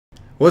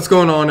What's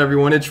going on,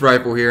 everyone? It's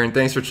Rifle here, and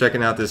thanks for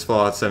checking out this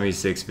Fallout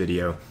 76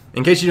 video.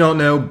 In case you don't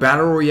know,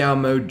 Battle Royale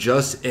mode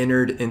just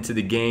entered into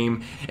the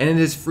game, and it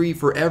is free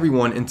for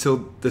everyone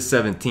until the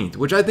 17th,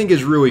 which I think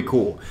is really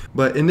cool.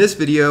 But in this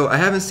video, I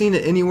haven't seen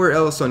it anywhere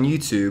else on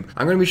YouTube.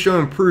 I'm going to be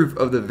showing proof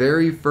of the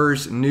very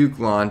first nuke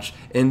launch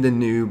in the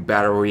new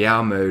Battle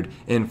Royale mode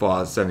in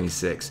Fallout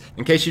 76.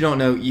 In case you don't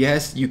know,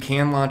 yes, you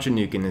can launch a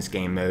nuke in this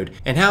game mode,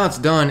 and how it's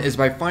done is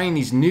by finding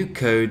these nuke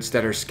codes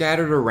that are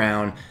scattered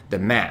around the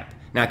map.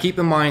 Now keep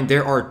in mind,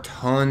 there are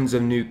tons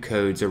of nuke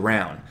codes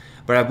around,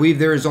 but I believe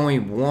there is only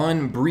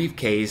one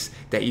briefcase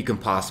that you can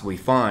possibly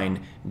find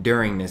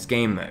during this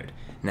game mode.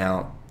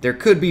 Now, there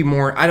could be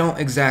more, I don't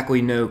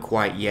exactly know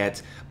quite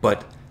yet,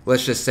 but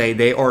let's just say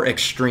they are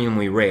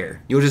extremely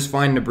rare. You'll just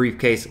find the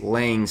briefcase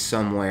laying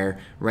somewhere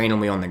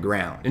randomly on the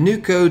ground. The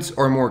nuke codes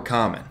are more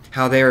common.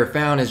 How they are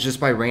found is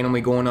just by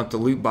randomly going up to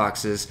loot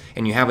boxes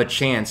and you have a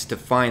chance to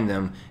find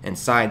them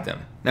inside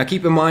them. Now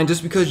keep in mind,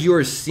 just because you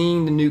are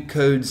seeing the nuke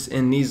codes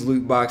in these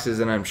loot boxes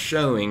that I'm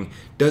showing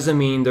doesn't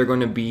mean they're going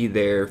to be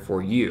there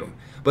for you.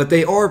 But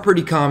they are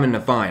pretty common to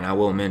find, I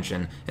will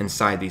mention,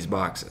 inside these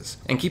boxes.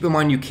 And keep in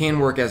mind, you can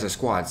work as a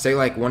squad. Say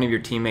like one of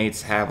your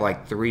teammates have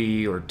like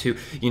 3 or 2,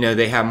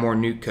 they have more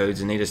nuke codes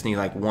and they just need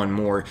like one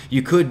more.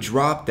 You could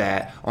drop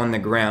that on the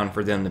ground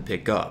for them to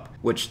pick up,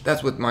 which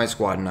that's what my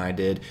squad and I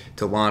did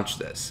to launch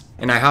this.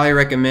 And I highly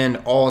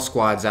recommend all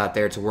squads out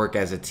there to work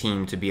as a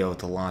team to be able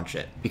to launch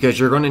it, because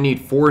you're going to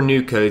need 4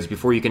 nuke codes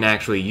before you can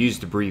actually use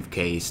the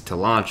briefcase to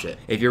launch it.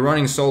 If you're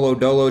running solo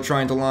dolo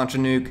trying to launch a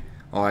nuke,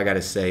 all I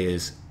gotta say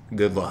is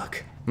good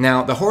luck.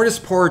 Now, the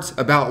hardest part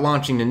about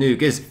launching the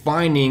nuke is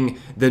finding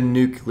the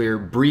nuclear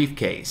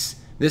briefcase.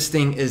 This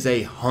thing is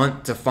a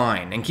hunt to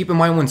find, and keep in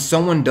mind, when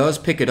someone does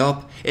pick it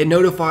up, it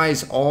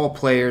notifies all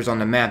players on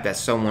the map that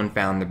someone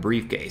found the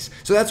briefcase.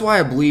 So that's why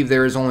I believe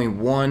there is only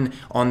one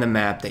on the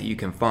map that you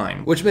can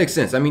find, which makes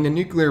sense. I mean, the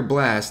nuclear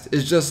blast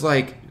is just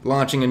like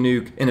launching a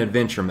nuke in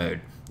adventure mode.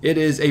 It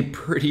is a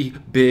pretty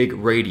big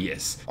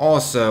radius.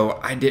 Also,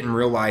 I didn't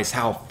realize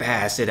how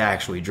fast it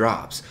actually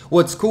drops.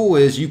 What's cool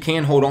is you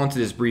can hold on to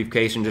this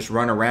briefcase and just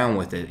run around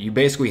with it. You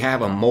basically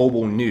have a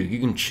mobile nuke. You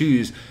can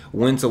choose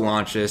when to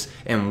launch this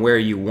and where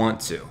you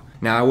want to.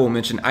 Now, I will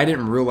mention, I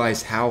didn't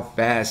realize how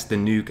fast the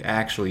nuke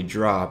actually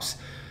drops.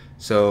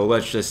 So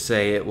let's just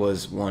say it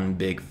was one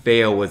big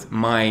fail with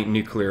my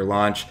nuclear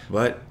launch.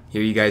 But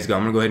here you guys go.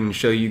 I'm gonna go ahead and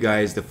show you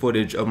guys the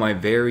footage of my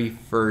very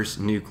first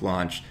nuke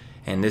launch.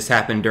 And this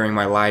happened during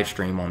my live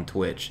stream on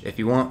Twitch. If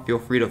you want, feel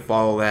free to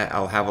follow that.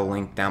 I'll have a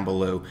link down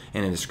below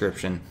in the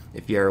description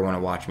if you ever want to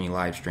watch me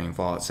live stream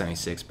Fallout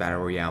 76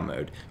 Battle Royale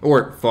mode.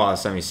 Or Fallout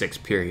 76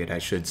 period, I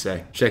should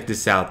say. Check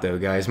this out though,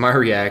 guys. My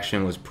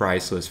reaction was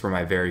priceless for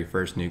my very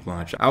first nuke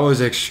launch. I was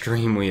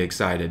extremely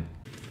excited.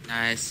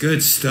 Nice.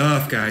 Good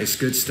stuff, guys.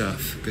 Good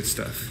stuff. Good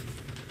stuff.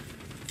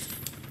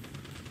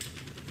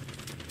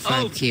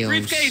 Oh, kills.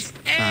 briefcase!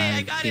 Hey,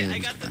 I got kills.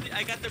 it.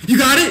 I got the. You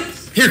got it?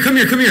 Here, come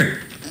here, come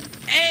here.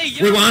 Hey,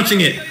 yo, We're launching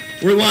it.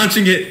 We're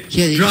launching it.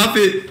 Drop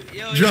it.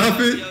 Drop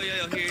it.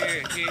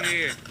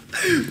 Here.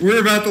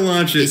 We're about to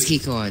launch It's it. key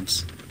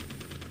cards.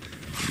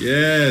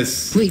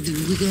 Yes. Wait,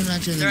 we're gonna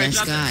launch on the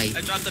next guy.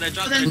 I dropped it.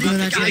 We're gonna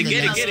launch on the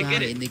Get next it.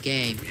 guy in the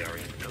game.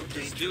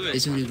 Just do it.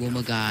 There's only one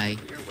more guy.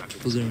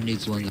 We're gonna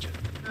nuke one guy.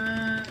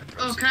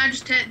 Can I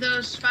just take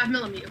those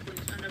 5mm, please?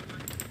 Oh, never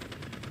mind.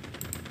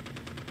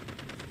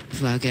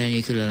 If I get a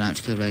nuclear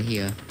launch code right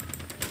here.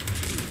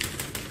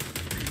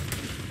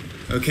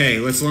 Okay,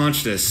 let's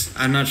launch this.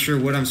 I'm not sure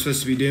what I'm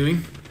supposed to be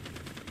doing.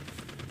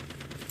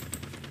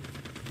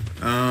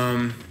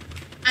 I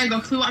ain't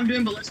got a clue what I'm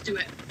doing, but let's do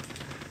it.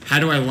 How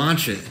do I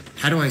launch it?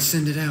 How do I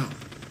send it out?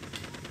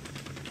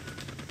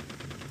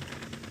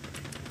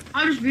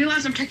 I just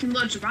realised I'm taking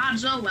loads of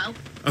rides. Oh well.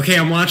 Okay,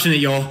 I'm launching it,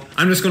 y'all.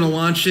 I'm just gonna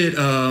launch it.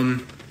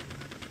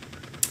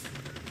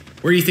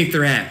 Where do you think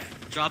they're at?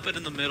 Drop it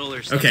in the middle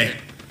or something. Okay.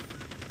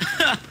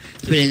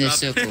 Put it in the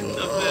circle.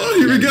 Oh,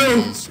 here we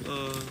go.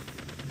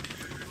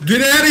 Get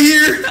out of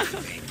here!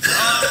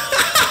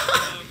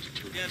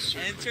 Yes,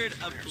 entered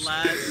a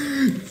blast.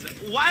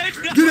 Why would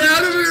Get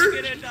out of here!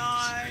 Gonna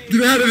die?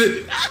 Get out of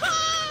it!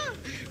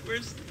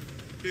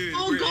 Dude,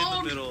 Oh we're god!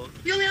 in the middle.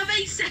 We only have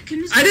 8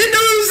 seconds. I didn't know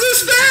it was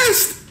this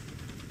fast!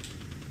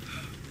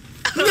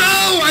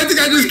 No! I think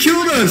I just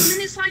killed us!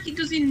 It's like it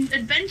does in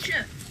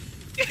Adventure.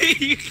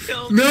 You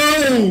killed me.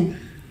 No!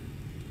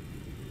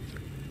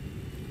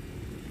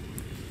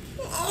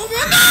 Oh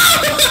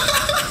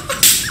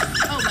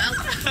Oh well.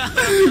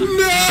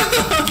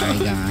 no! My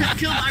God. I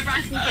killed my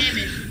rifle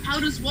gaming. How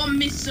does one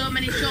miss so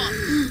many shots?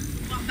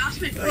 Well,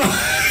 that's me.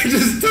 It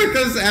just took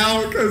us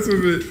out because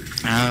of it.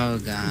 Oh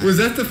God. Was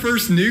that the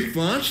first nuke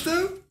launch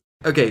though?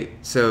 Okay,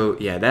 so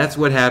yeah, that's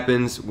what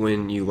happens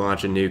when you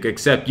launch a nuke,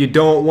 except you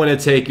don't want to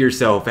take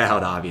yourself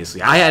out,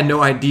 obviously. I had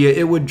no idea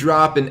it would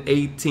drop in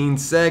 18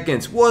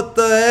 seconds. What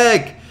the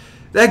heck?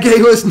 That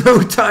gave us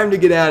no time to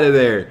get out of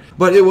there.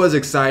 But it was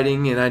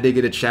exciting, and I did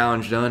get a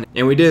challenge done.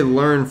 And we did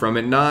learn from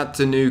it not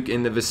to nuke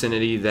in the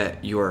vicinity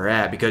that you are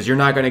at, because you're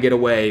not going to get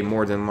away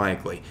more than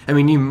likely. I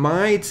mean, you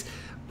might,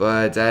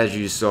 but as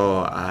you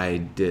saw, I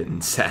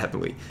didn't,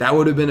 sadly. That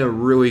would have been a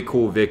really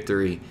cool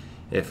victory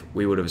if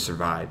we would have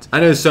survived.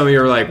 I know some of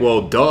you are like,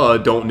 well, duh,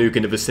 don't nuke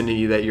in the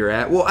vicinity that you're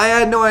at. Well, I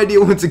had no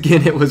idea once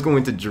again it was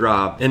going to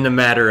drop in a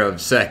matter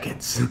of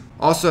seconds.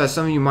 Also, as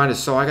some of you might have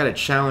saw, I got a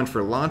challenge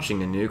for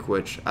launching a nuke,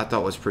 which I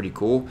thought was pretty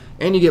cool.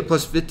 And you get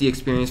plus 50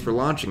 experience for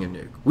launching a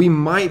nuke. We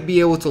might be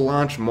able to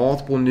launch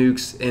multiple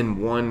nukes in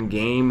one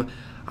game.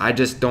 I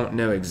just don't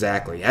know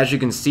exactly. As you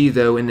can see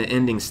though in the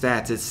ending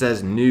stats, it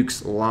says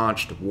nukes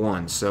launched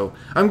 1. So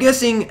I'm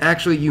guessing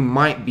actually you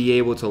might be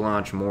able to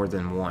launch more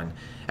than 1.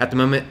 At the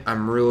moment,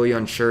 I'm really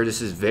unsure.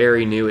 This is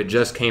very new. It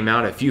just came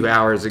out a few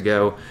hours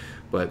ago.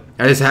 But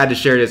I just had to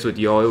share this with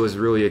y'all. It was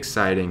really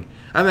exciting.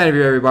 I'm out of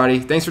here, everybody.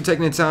 Thanks for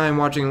taking the time,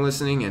 watching and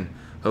listening, and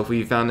hopefully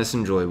you found this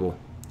enjoyable.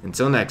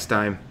 Until next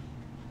time,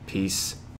 peace